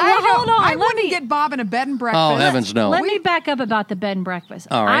doing that. Hold on. I Let wouldn't me- get Bob in a bed and breakfast. Oh, heavens no. Let me back up about the bed and breakfast.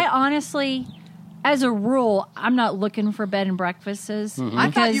 All right. I honestly, as a rule, I'm not looking for bed and breakfasts.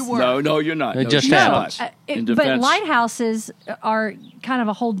 I thought you were. No, you're not. It No, just you're happens. not. But In defense, lighthouses are kind of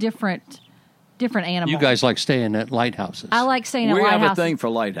a whole different animal. You guys like staying at lighthouses. I like staying at we have lighthouses. a thing for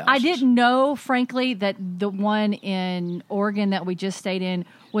lighthouses. I didn't know, frankly, that the one in Oregon that we just stayed in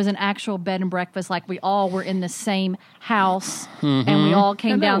was an actual bed and breakfast. Like we all were in the same house and we all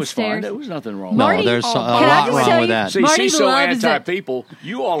came And that was fine. downstairs. There was nothing wrong No, with Marty- there's a Can I lot just wrong tell with you- that. See, Marty she's so loves it. anti-people.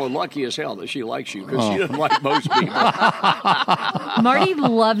 You all are lucky as hell that she likes you because she doesn't like most people. Marty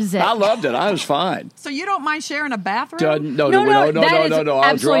loves it. I loved it. I was fine. So you don't mind sharing a bathroom? No. that is I'll draw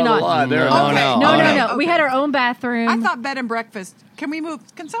absolutely the not. line there. No, Okay. no. No, Oh, no, no. no. We had our own bathroom. I thought bed and breakfast.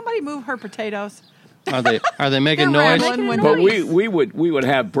 Can somebody move her potatoes? Are they making They're noise? rambling when- But we would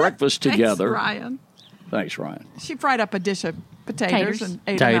have breakfast together. Thanks, Ryan. Thanks, Ryan. She fried up a dish of potatoes Taters. and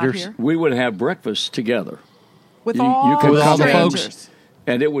ate them out Taters. here We would have breakfast together, with You- all, you could With all the strangers. folks?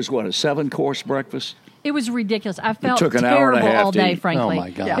 and it was what, a 7-course breakfast. It was ridiculous. I felt took an hour and a terrible half all to day, eat. frankly. Oh, my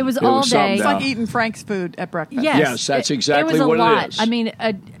God. Yeah. It was It all was something day. It's like Yeah. eating Frank's food at breakfast. Yes, that's exactly it was what a it lot. is. I mean,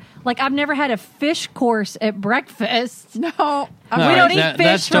 like I've never had a fish course at breakfast. No, No, We don't eat that- fish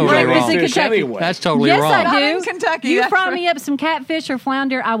that's for totally breakfast wrong. in Fish Kentucky. anyway. That's totally Yes, wrong. I Not do. in Kentucky, You that's fry right. me up some catfish or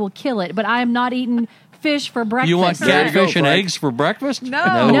flounder, I will kill it. But I am not eating fish for breakfast. You want There you go, catfish and Frank. eggs for breakfast?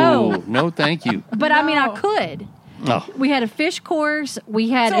 No. No, no, thank you. But I mean, I No. could. Oh. We had a fish course.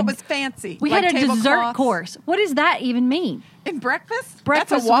 We had So a, it was fancy. we like had a dessert tablecloths. course. What does that even mean? In breakfast? Breakfast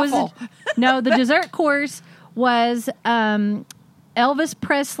That's a waffle. no, the dessert course was Elvis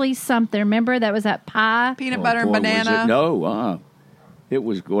Presley something. Remember that was that pie? Peanut butter and Boy, was banana. it? No, it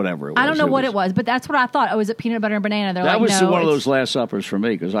was whatever it was. I don't know what it was, but that's what I thought. Oh, was it peanut butter and banana? They're That like, was no, one of it's- those Last Suppers for me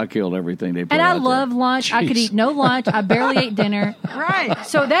because I killed everything they put And I out there. love lunch. I could Jeez. eat no lunch. I barely ate dinner. Right.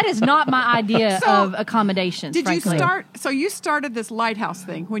 So that is not my idea So, of accommodations. Did frankly. you start? So you started this lighthouse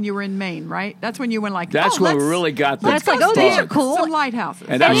thing when you were in Maine, right? That's when you went like. That's oh, when we let's- really got the let's That's like, go oh, stay these at are cool. Some lighthouses.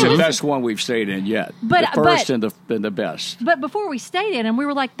 And that's it the was- best one we've stayed in yet. But- the first but- and the best. But before we stayed in, and we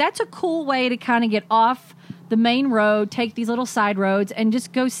were like, that's a cool way to kind of get off the main road, take these little side roads, and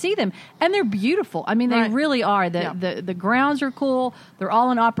just go see them. And they're beautiful. I mean, they Right. really are. The grounds are cool. They're all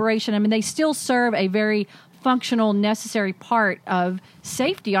in operation. I mean, they still serve a very functional, necessary part of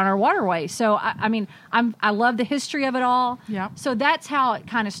safety on our waterway. So, I mean, I love the history of it all. Yeah. So that's how it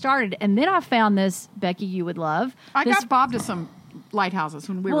kind of started. And then I found this, Becky, you would love. I this got Bob to some lighthouses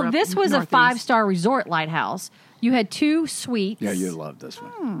when we were. Well, up this was a northeast. 5-star resort lighthouse. You had 2 suites. Yeah, you loved this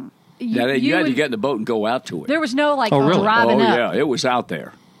one. Hmm. You had to would- get in the boat and go out to it. There was no like Oh, really? driving oh, up. yeah, it was out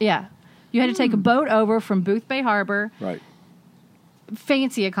there. Yeah. You had to take a boat over from Booth Bay Harbor. Right.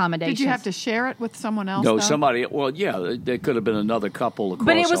 Fancy accommodations. Did you have to share it with someone else? No, though? somebody. Well, yeah, there could have been another couple across.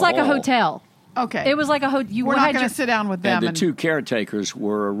 But it was the like a hall. hotel. Okay. It was like a hotel. You We're not had going your to sit down with them. And the 2 caretakers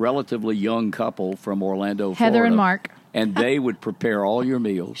were a relatively young couple from Orlando, Heather Florida. and Mark. And they would prepare all your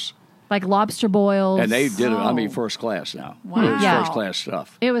meals. like lobster boils. And they did it, I mean, Oh. first class now. Wow. It was Yeah. first class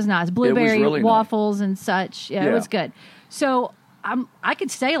stuff. It was nice. Blueberry really nice. waffles and such. Yeah, it Yeah. was good. So I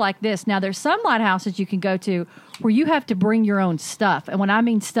could stay like this. Now, there's some lighthouses you can go to where you have to bring your own stuff. And when I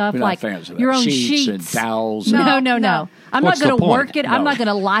mean stuff, We're not like fans of that. your own Sheets sheets. and towels. No, and no, No. I'm What's not going the to point? work it. I'm No. not going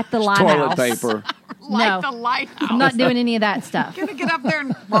to light the lighthouse. toilet paper. Like No. the lighthouse. I'm not doing any of that stuff. Gonna get up there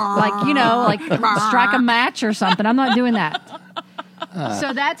and Like, you know, like strike a match or something. I'm not doing that.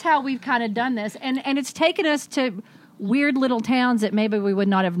 So that's how we've kind of done this. And it's taken us to weird little towns that maybe we would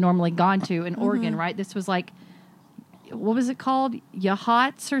not have normally gone to in Oregon, right? This was like, what was it called?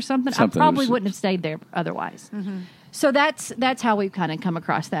 Yachats or something? Something. I probably wouldn't have stayed there otherwise. So that's how we've kind of come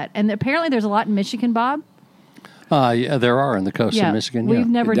across that. And apparently there's a lot in Michigan, Bob. Yeah, there are in the coast of Michigan. We've Yeah.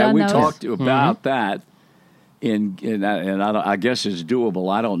 never that done we those. talked about that and I guess it's doable.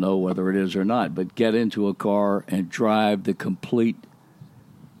 I don't know whether it is or not, but get into a car and drive the complete.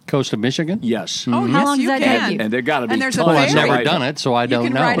 Coast of Michigan? Yes, Oh, How yes, long does you that can. take you? and there got to be And there's a tons Well, ferry. I've of never right done now. it, so I You don't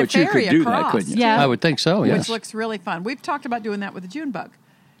can know. ride a But you could ferry do that, across, couldn't you? Yeah. I would think so, which yes. looks really fun. We've talked about doing that with the June bug.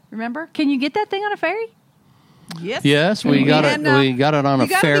 Remember? Can you get that thing on a ferry? Yes, we got it. We got it on a you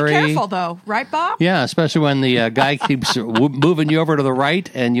gotta ferry. Be careful, though, right, Bob? Yeah, especially when the guy keeps moving you over to the right,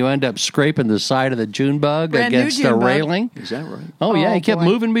 and you end up scraping the side of the June bug Brand new against June the bug. railing. Is that right? Oh yeah, Oh, he kept boy.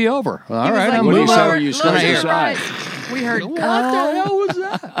 moving me over. All He was right, like, I'm What do you moving say over. when you Lose scratch your your side? right. We heard, What the hell was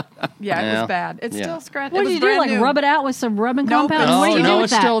that? Yeah, it Yeah. was bad. It's Yeah. still scratched. What it did was you do? brand Like new. rub it out with some rubbing Nope, compound? it's- What do you do no, with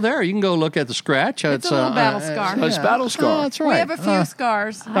it's that? still there. You can go look at the scratch. It's a little battle scar. It's battle scar. Oh, that's right. We have a few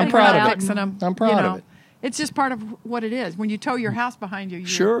scars. I'm We're proud of it. fixing them. I'm proud of it. It's just part of what it is. When you tow your house behind you,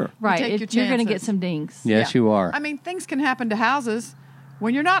 Sure. Right. take your You're going to get chances. some dings. Yes, Yeah. you are. I mean, things can happen to houses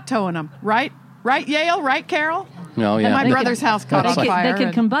when you're not towing them, right? Right, Yale? Right, Carol? No, yeah. And my They- brother's house caught on They fire.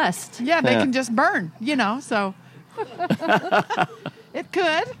 could and- combust. Yeah, they Yeah. can just burn, so. It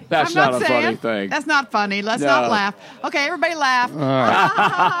could. That's I'm not not a saying. funny thing. That's not funny. Let's No. not laugh. Okay, everybody laugh. All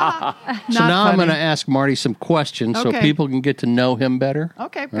right. So now I'm going to ask Marty some questions so Okay. people can get to know him better.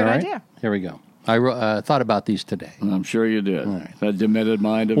 Okay, All good right? idea. Here we go. I thought about these today. I'm sure you did. right. That demented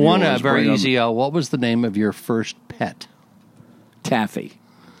mind of One yours. very bring 'em. easy. What was the name of your first pet? Taffy.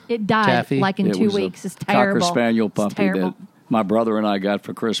 It died Taffy? like in It 2 was weeks. a It's terrible. Cocker Spaniel It's puppy terrible. that my brother and I got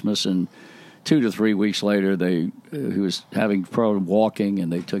for Christmas, and 2 to 3 weeks later, he was having problem walking,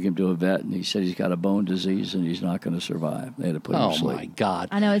 and they took him to a vet, and he said he's got a bone disease and he's not going to survive. They had to put him Oh to sleep. my God!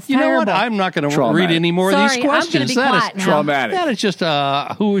 I know, it's You know what? terrible. I'm not going to Traumatic. read any more of these Sorry, I'm gonna questions. be That quiet is now. Traumatic. that is just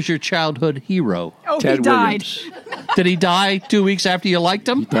who was your childhood hero? Oh, Ted he died. Williams. Did he die 2 weeks after you liked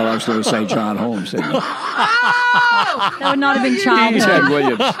him? Thought I was going to say John Holmes. Didn't I? That would not have been Ted childhood.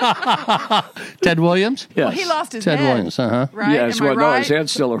 Williams. Ted Williams? Yes. Well, he lost his Ted head. Williams, uh-huh. Right? Yes, Am I well, right? no, his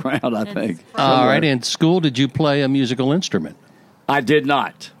head's still around, I think. All right. Somewhere. In school, did you play a musical instrument? I did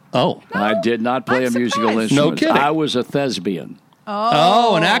not. Oh. I did not play I'm a musical surprised. instrument. No kidding. I was a thespian.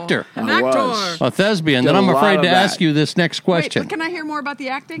 Oh, an actor. An I actor. was. A thespian. Did Then a I'm lot afraid of to that. ask you this next Wait, question. but can I hear more about the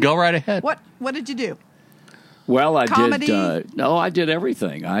acting? Go right ahead. What did you do? Well, I Comedy? did. No, I did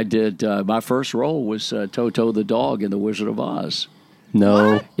everything. I did. My first role was Toto the dog in The Wizard of Oz.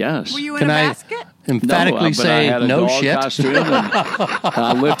 No. What? Yes. Were you in Can a I basket? emphatically but I say had a no dog shit? costume, and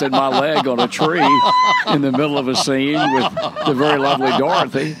I lifted my leg on a tree in the middle of a scene with the very lovely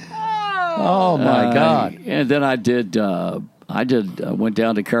Dorothy. Oh my God. And then I went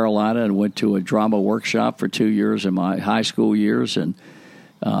down to Carolina and went to a drama workshop for 2 years in my high school years, and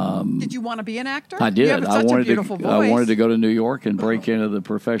Did you want to be an actor? I did. You have such a beautiful voice. I wanted to go to New York and break into the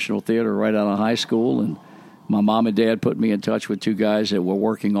professional theater right out of high school, and my mom and dad put me in touch with two guys that were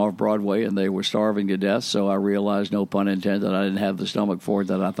working off Broadway, and they were starving to death. So I realized, no pun intended, I didn't have the stomach for it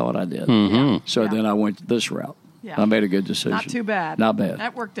that I thought I did. Mm-hmm. So then I went this route. Yeah. I made a good decision. Not too bad. Not bad.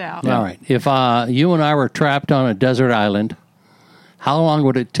 That worked out. All right. If you and I were trapped on a desert island, how long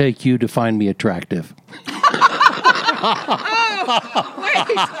would it take you to find me attractive?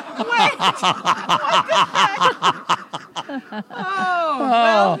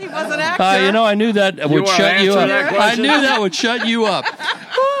 Well, he was an actor. I knew that would wanna shut you answer up. that I question? knew that would shut you up.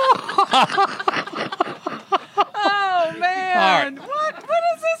 Oh man! All What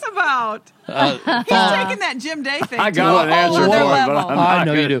is this about? He's taking that Jim Day thing. I to got a an answer whole for it, other but level. I'm I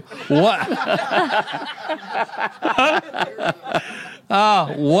know you do.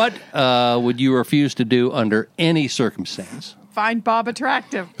 What would you refuse to do under any circumstance? Find Bob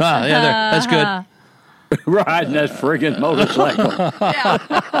attractive. That's good. Riding that friggin' motorcycle.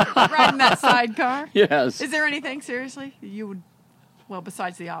 Yeah, riding that sidecar. Yes. Is there anything seriously you would? Well,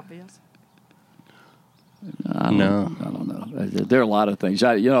 besides the obvious. No. I don't know. There are a lot of things.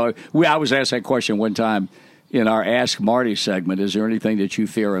 I was asked that question one time in our Ask Marty segment. Is there anything that you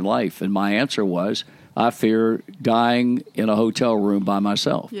fear in life? And my answer was, I fear dying in a hotel room by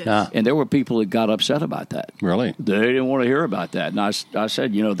myself. Yes. Ah. And there were people that got upset about that. Really? They didn't want to hear about that. And I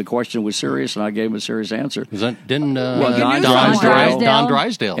said, the question was serious, and I gave them a serious answer. Didn't Don Don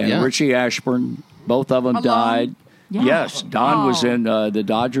Drysdale, And yeah. Richie Ashburn, both of them Alone? died. Yeah. Yes, Don was Oh. in the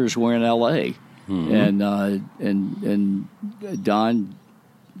Dodgers were in L.A. Mm-hmm. and Don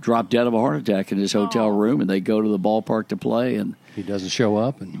dropped dead of a heart attack in his hotel room, and they go to the ballpark to play, and He doesn't show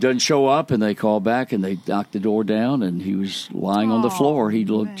up. And doesn't show up, and they call back, and they knock the door down, and he was lying on the floor. He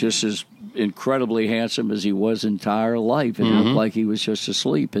looked just as incredibly handsome as he was entire life. It looked like he was just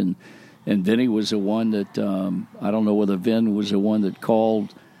asleep, and Vinny was the one that I don't know whether Vin was the one that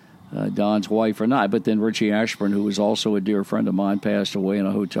called Don's wife or not, but then Richie Ashburn, who was also a dear friend of mine, passed away in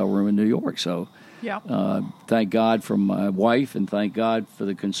a hotel room in New York. So Yeah. thank God for my wife, and thank God for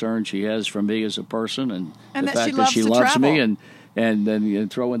the concern she has for me as a person, and And the that she fact that loves she to loves me, travel. and then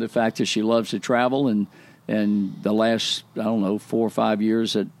throw in the fact that she loves to travel, and the last, I don't know, 4 or 5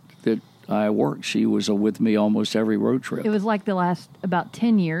 years that I worked. She was with me almost every road trip. It was like the last about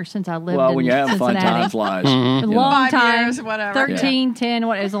 10 years since I lived well, in when you have fun, Cincinnati. time flies. A long 5 time. years, whatever. 13, 10,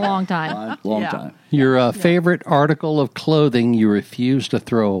 what? It was a long time. Long Yeah. time. Your favorite article of clothing you refuse to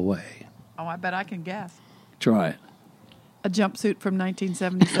throw away? Oh, I bet I can guess. Try it. A jumpsuit from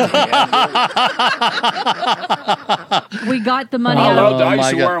 1977. We got the money I out love of that. I my used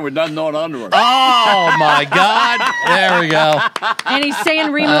to God. wear them with nothing on under them. Oh, my God. There we go. any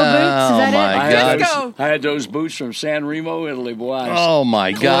San Remo boots. Is that my it? I God. Crisco. I had those boots from San Remo, Italy. Boy, I was Oh,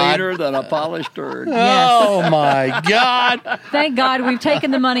 my God. cleaner than a polished turd. Oh, my God. Thank God we've taken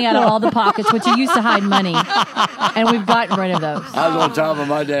the money out of all the pockets, which you used to hide money, and we've gotten rid of those. I was on top of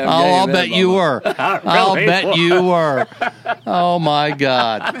my damn game. Oh, I'll then, bet you Bubba. were. I'll bet you were. Oh, my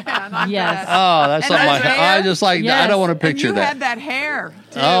God. Man, I Yes. bet. Oh, that's And something his hair? I just like. I Yes. don't want to And picture you that. had that hair,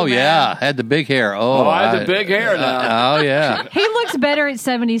 too, Oh, man. yeah. Had the big hair. Oh, I had the big hair now. Oh, yeah. He looks better at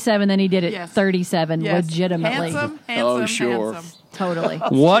 77 than he did at Yes. 37, Yes. legitimately. Handsome, Oh, sure. handsome. Totally.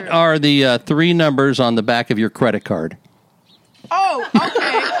 What are the 3 numbers on the back of your credit card? Oh,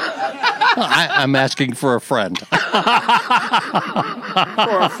 okay. I'm asking for a friend. For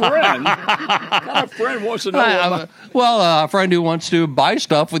a friend? What kind of friend wants to know about? Well, a friend who wants to buy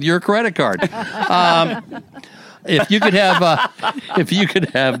stuff with your credit card. If you could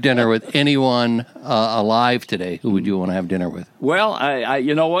have dinner with anyone alive today, who would you want to have dinner with? Well, I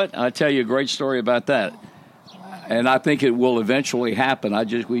you know what? I'll tell you a great story about that. And I think it will eventually happen.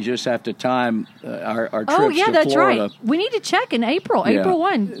 We just have to time our trips Oh, yeah, to that's Florida. right. We need to check in April. Yeah. April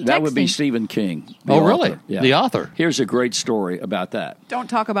 1. That would be Texting. Stephen King. the Oh, really? author. Yeah. The author. Here's a great story about that. Don't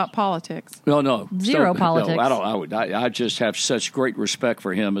talk about politics. No. Zero politics. No, I don't. I just have such great respect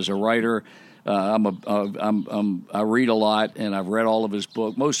for him as a writer. I read a lot, and I've read all of his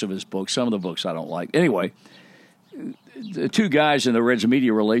books, most of his books. Some of the books I don't like. Anyway, the 2 guys in the Reds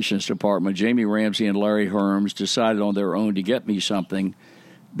Media Relations Department, Jamie Ramsey and Larry Herms, decided on their own to get me something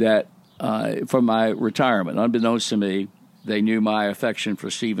that for my retirement. Unbeknownst to me, they knew my affection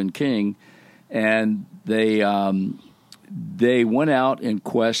for Stephen King, and they went out in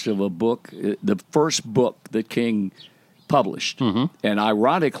quest of a book, the first book that King published. Mm-hmm. And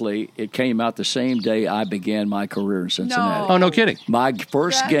ironically, it came out the same day I began my career in Cincinnati. Oh, no kidding. My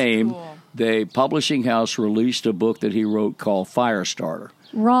first That's game, cool. the publishing house released a book that he wrote called Firestarter.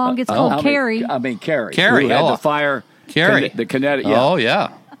 Wrong. It's called Carrie. Carrie. Carrie, Who had oh. the fire. Carrie. The kinetic. Yeah. Oh,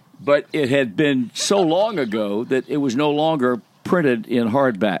 yeah. But it had been so long ago that it was no longer printed in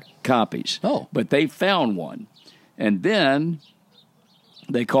hardback copies. Oh. But they found one. And then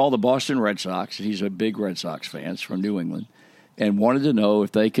they called the Boston Red Sox. He's a big Red Sox fan. He's from New England. And wanted to know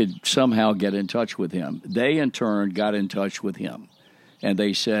if they could somehow get in touch with him. They, in turn, got in touch with him. And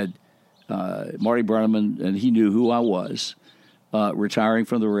they said, Marty Brenneman, and he knew who I was, retiring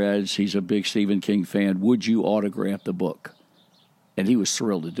from the Reds. He's a big Stephen King fan. Would you autograph the book? And he was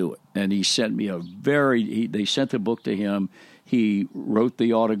thrilled to do it. And he sent me they sent the book to him. He wrote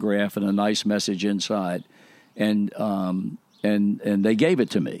the autograph and a nice message inside. And they gave it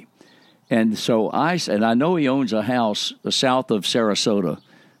to me. And so I know he owns a house south of Sarasota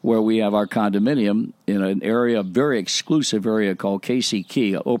where we have our condominium in an area, a very exclusive area called Casey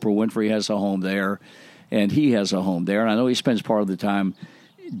Key. Oprah Winfrey has a home there, and he has a home there. And I know he spends part of the time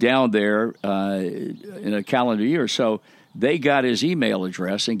down there in a calendar year. So they got his email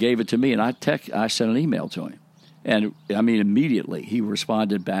address and gave it to me, and I sent an email to him. And, I mean, immediately he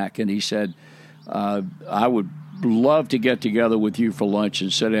responded back, and he said, I would love to get together with you for lunch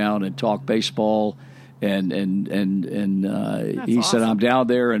and sit down and talk baseball. And he said, I'm down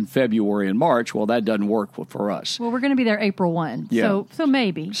there in February and March. Well, that doesn't work for us. Well, we're going to be there April 1. Yeah. So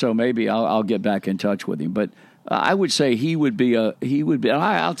maybe. So maybe I'll get back in touch with him. But I would say he would be.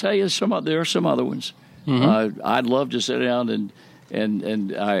 I'll tell you there are some other ones. Mm-hmm. I'd love to sit down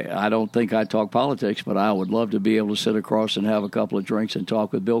and I don't think I talk politics, but I would love to be able to sit across and have a couple of drinks and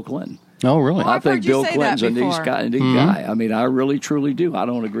talk with Bill Clinton. Oh, really? I I've think heard you Bill say Clinton's that a neat before. guy. I mean, I really, truly do. I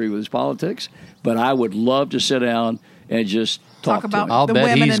don't agree with his politics, but I would love to sit down and just talk about to him. I'll the bet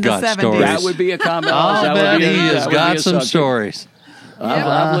women he's in the got 70s. stories. That would be a comment. I'll bet he has got some subject. stories.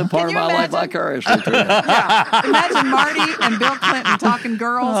 I've lived part Can of you my life imagine? vicariously through that. Yeah. Imagine Marty and Bill Clinton talking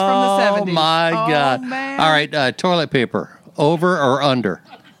girls from the 70s. Oh, my God. Oh, man. All right, toilet paper, over or under?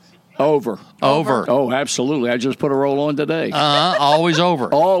 Over. Over. Oh, absolutely. I just put a roll on today. Always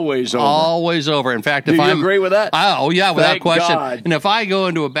over. Always over. Always over. In fact, if Do you I'm agree with that? Oh yeah, without Thank question. God. And if I go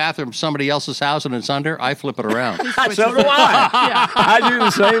into a bathroom of somebody else's house and it's under, I flip it around. So do I. I do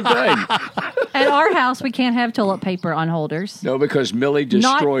the same thing. At our house, we can't have toilet paper on holders. No, because Millie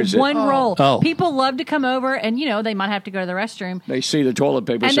destroys Not one it. roll. Oh. People love to come over, and they might have to go to the restroom, They see the toilet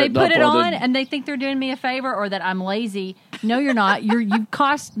paper and they sitting put up it on, the, and they think they're doing me a favor or that I'm lazy. No, you're not. You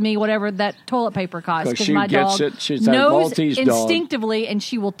cost me whatever that toilet paper costs 'Cause because she my gets dog it. She's that knows Maltese dog. instinctively, and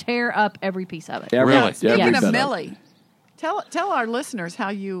she will tear up every piece of it. Every, Really? every Speaking bit of it. Millie, tell our listeners how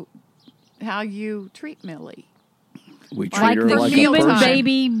you treat Millie. We treat Like her the like a human person.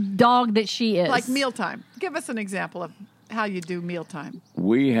 baby dog that she is. Like mealtime. Give us an example of how you do mealtime.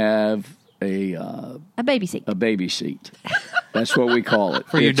 We have a baby seat. baby seat. That's what we call it.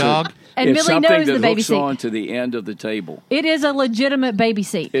 For your dog? And it's Millie something knows that the baby hooks seat. on to the end of the table. It is a legitimate baby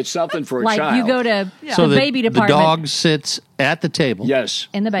seat. It's something for a Like child. you go to So the baby the department dog sits at the table. Yes.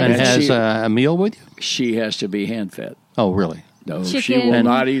 in the baby And And seat. has she- a meal with you. She has to be hand fed. Oh, really? No, she Chicken. will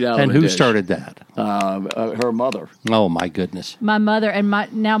not eat out And of a who dish. started that? Her mother. Oh my goodness! My mother and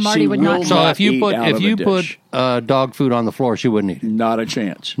now Marty She would will not. So not if you eat put out of a dish. dog food on the floor, she wouldn't eat it. Not a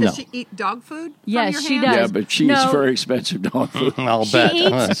chance. No. Does she eat dog food? Yes, from your she hand? does. Yeah, but she eats No. very expensive dog food. I'll She bet.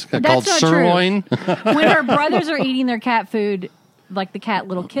 eats- It's that's called not true. sirloin. When her brothers are eating their cat food, like the cat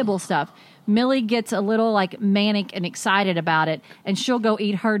little kibble stuff, Millie gets a little like manic and excited about it, and she'll go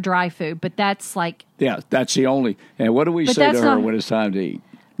eat her dry food. But that's like, Yeah, that's the only. And what do we But say to that's her not- when it's time to eat?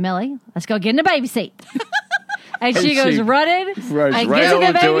 Millie, let's go get in the baby seat. And she goes running Runs and right gets in over the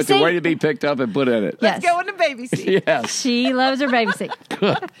to baby it, to wait to seat. be picked up and put in it. Yes. Let's go in the baby seat. Yes. She loves her baby seat.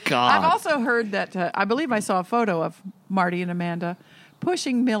 I've God. also heard that, I believe I saw a photo of Marty and Amanda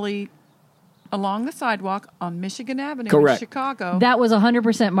pushing Millie along the sidewalk on Michigan Avenue Correct. in Chicago That was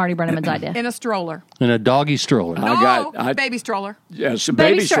 100% Marty Brenneman's idea. in a stroller. In a doggy stroller. Baby stroller. Yes, a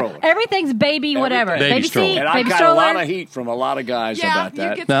baby stroller. stroller. Everything's baby whatever. Everything. Baby stroller. seat, And I baby got stroller. a lot of heat from a lot of guys Yeah, about that.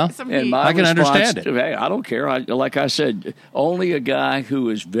 you get No? some And heat. my I can response understand it. Hey, I don't care. Like I said, only a guy who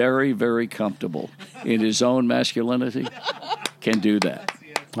is very, very comfortable in his own masculinity can do that.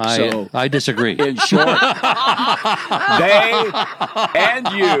 So- I disagree. In short, they and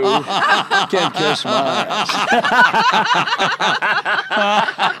you can kiss my ass.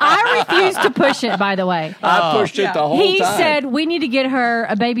 I refuse to push it, by the way. I pushed it the whole He time. said we need to get her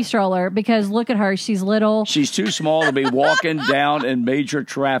a baby stroller because look at her, she's little. She's too small to be walking down in major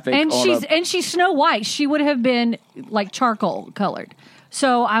traffic. And on she's Snow White. She would have been like charcoal colored.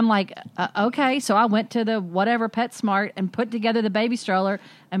 So I'm like, okay. So I went to the whatever PetSmart and put together the baby stroller.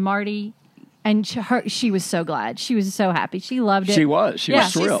 And Marty, and she was so glad. She was so happy. She loved it. She was. She Yeah.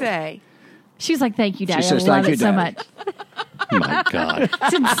 was She thrilled. say, She was like, "Thank you, Daddy. says, I love "Thank you, it so Daddy." much." My God.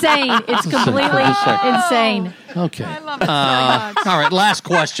 It's insane. It's completely insane. Okay. I love it so much. All right. Last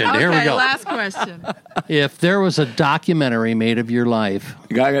question. Here we Okay, go. last question. If there was a documentary made of your life,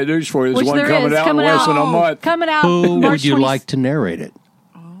 I got news for you. There's Which one there coming is out in coming less out than a month. Coming out. who March would you 20 like to narrate it?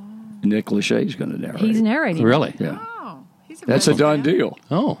 Nick Lachey's going to narrate. He's it. narrating. Really? Yeah. Oh, he's That's a good done man. deal.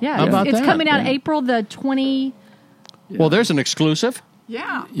 Oh, Yeah, how about it's that? coming out Yeah. April the 20. Well, there's an exclusive.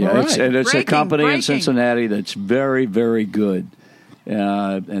 Yeah. Yeah, All it's, right. and it's a Breaking, company in breaking. Cincinnati that's very, very good.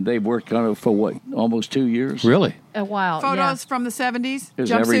 And they've worked on it for what, almost 2 years? A Really? while. Photos from the 70s. There's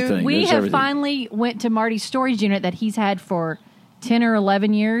jumpsuit. everything. We There's have everything. finally went to Marty's storage unit that he's had for 10 or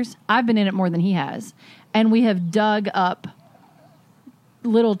 11 years. I've been in it more than he has. And we have dug up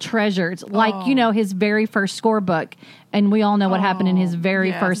little treasures, like, his very first scorebook. And we all know what happened in his very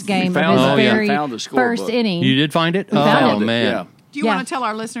yes. first game found of it. his Yeah, very found the scorebook. first inning. You did find it? We found Oh, it. man. Yeah. Do you Yeah. want to tell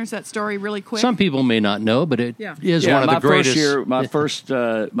our listeners that story really quick? Some people may not know, but it is Yeah. one of the my greatest. First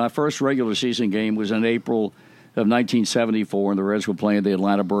year, my first regular season game was in April of 1974, and the Reds were playing the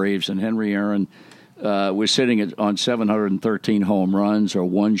Atlanta Braves, and Henry Aaron was sitting on 713 home runs, or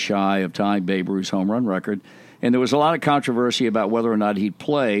one shy of tying Babe Ruth's home run record. And there was a lot of controversy about whether or not he'd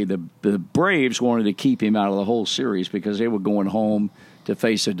play. The Braves wanted to keep him out of the whole series because they were going home to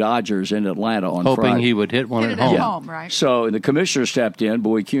face the Dodgers in Atlanta on hoping Friday. he would hit one Hit at it at home. home. Right. So the commissioner stepped in,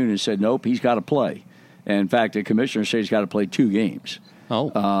 Boyd Kuhn, and said, nope, he's got to play. And in fact, the commissioner said he's got to play 2 games.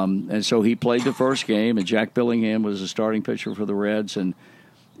 Oh, And so he played the first game, and Jack Billingham was the starting pitcher for the Reds. And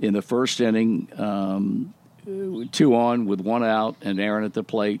in the first inning, 2 on with 1 out, and Aaron at the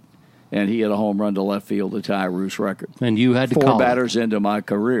plate, and he hit a home run to left field to tie Ruth's record. and you had to 4 call it. batters into my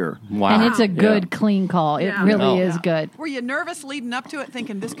career. Wow. And it's a good, Yeah. clean call. It Yeah. really Oh. is good. Were you nervous leading up to it,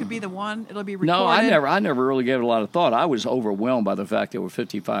 thinking this could be the one? It'll be recorded. No, I never really gave it a lot of thought. I was overwhelmed by the fact there were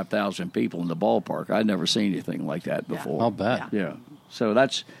 55,000 people in the ballpark. I'd never seen anything like that before. I'll bet. Yeah. So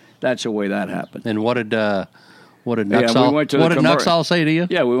that's that's the way that happened. And what did we Nuxall, went to what the did Nuxall say to you?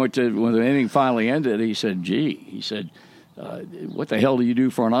 Yeah, we went to when the inning finally ended. He said, "Gee," what the hell do you do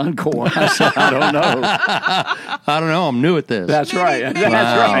for an encore? I said, I don't know. I don't know. I'm new at this. That's right. Maybe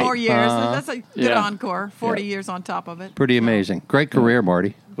That's 3 right. more years. That's a good Yeah. encore. 40 years on top of it. Pretty amazing. Great career,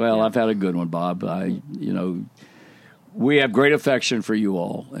 Marty. Well, I've had a good one, Bob. We have great affection for you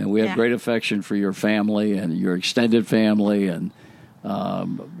all, and we have Yeah. great affection for your family and your extended family. And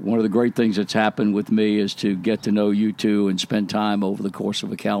one of the great things that's happened with me is to get to know you two and spend time over the course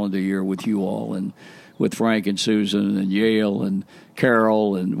of a calendar year with you all, and with Frank and Susan and Yale and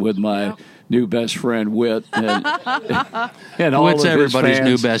Carol, and with my new best friend Whit, and all Whit's of his everybody's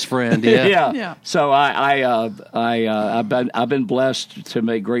new fans. best friend. Yeah. Yeah. So I've been blessed to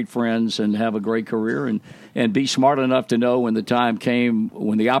make great friends and have a great career, and be smart enough to know when the time came,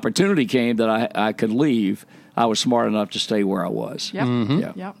 when the opportunity came that I could leave, I was smart enough to stay where I was. Yep.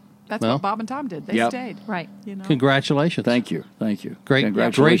 Yeah. Yep. That's Well. what Bob and Tom did. They Yep. stayed. Right. You know. Congratulations. Thank you. Great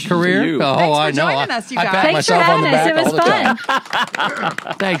Congratulations career. to you. Oh, Thanks for I know. joining us, you I guys. pat Thanks for myself on having the us. back It was all the time.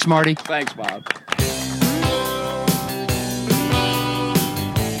 fun. Thanks, Marty. Thanks, Bob.